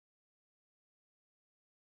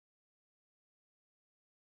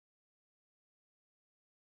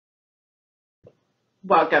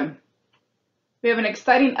Welcome. We have an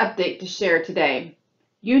exciting update to share today.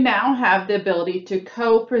 You now have the ability to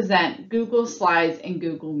co-present Google Slides in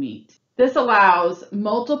Google Meet. This allows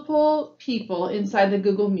multiple people inside the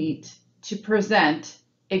Google Meet to present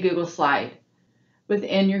a Google slide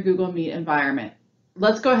within your Google Meet environment.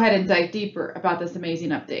 Let's go ahead and dive deeper about this amazing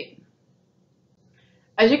update.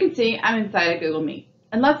 As you can see, I'm inside of Google Meet,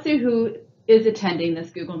 and let's see who is attending this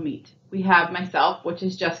Google Meet. We have myself, which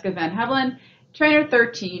is Jessica Van Hevelen, Trainer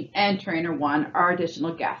 13 and Trainer 1 are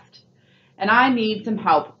additional guests. And I need some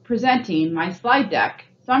help presenting my slide deck.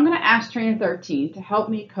 So I'm going to ask Trainer 13 to help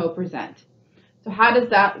me co-present. So how does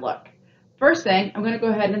that look? First thing, I'm going to go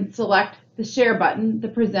ahead and select the share button, the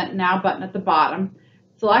present now button at the bottom.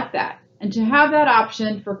 Select that. And to have that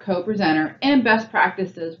option for co-presenter and best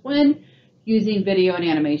practices when using video and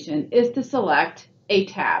animation is to select a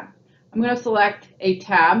tab. I'm going to select a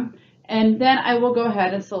tab, and then I will go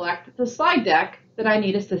ahead and select the slide deck that I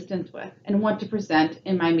need assistance with and want to present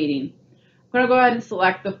in my meeting. I'm going to go ahead and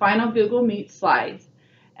select the final Google Meet slides,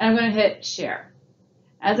 and I'm going to hit share.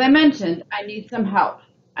 As I mentioned, I need some help.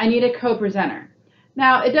 I need a co-presenter.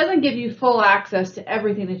 Now, it doesn't give you full access to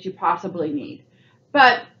everything that you possibly need,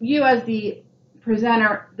 but you as the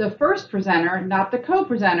presenter, the first presenter, not the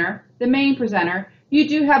co-presenter, the main presenter, you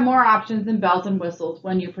do have more options and bells and whistles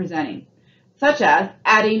when you're presenting, such as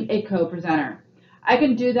adding a co-presenter. I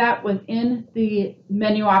can do that within the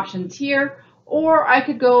menu options here, or I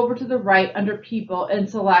could go over to the right under people and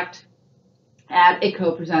select add a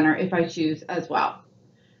co-presenter if I choose as well.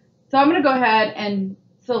 So I'm going to go ahead and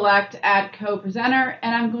select add co-presenter,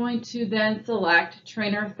 and I'm going to then select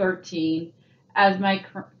Trainer 13 as my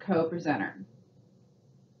co-presenter.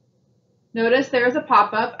 Notice there is a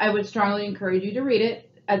pop-up. I would strongly encourage you to read it.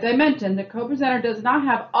 As I mentioned, the co-presenter does not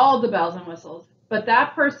have all the bells and whistles, but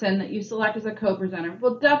that person that you select as a co-presenter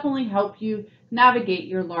will definitely help you navigate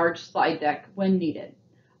your large slide deck when needed.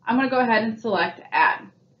 I'm going to go ahead and select Add.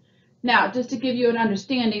 Now, just to give you an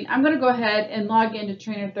understanding, I'm going to go ahead and log into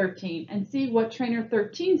Trainer 13 and see what Trainer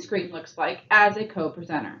 13's screen looks like as a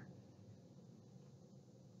co-presenter.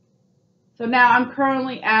 So now I'm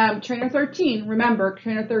currently at Trainer 13. Remember,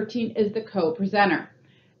 Trainer 13 is the co-presenter.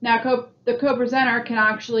 Now, the co-presenter can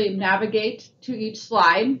actually navigate to each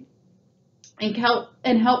slide and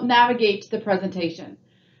help navigate to the presentation.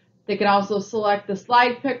 They can also select the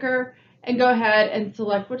slide picker and go ahead and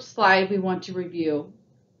select which slide we want to review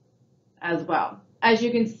as well. As you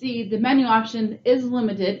can see, the menu option is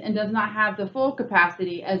limited and does not have the full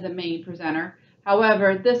capacity as the main presenter.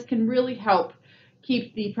 However, this can really help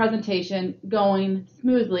keep the presentation going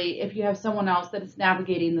smoothly if you have someone else that is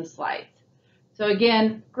navigating the slides. So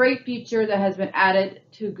again, great feature that has been added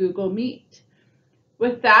to Google Meet.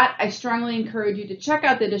 With that, I strongly encourage you to check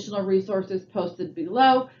out the additional resources posted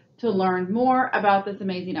below to learn more about this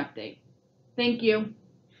amazing update. Thank you.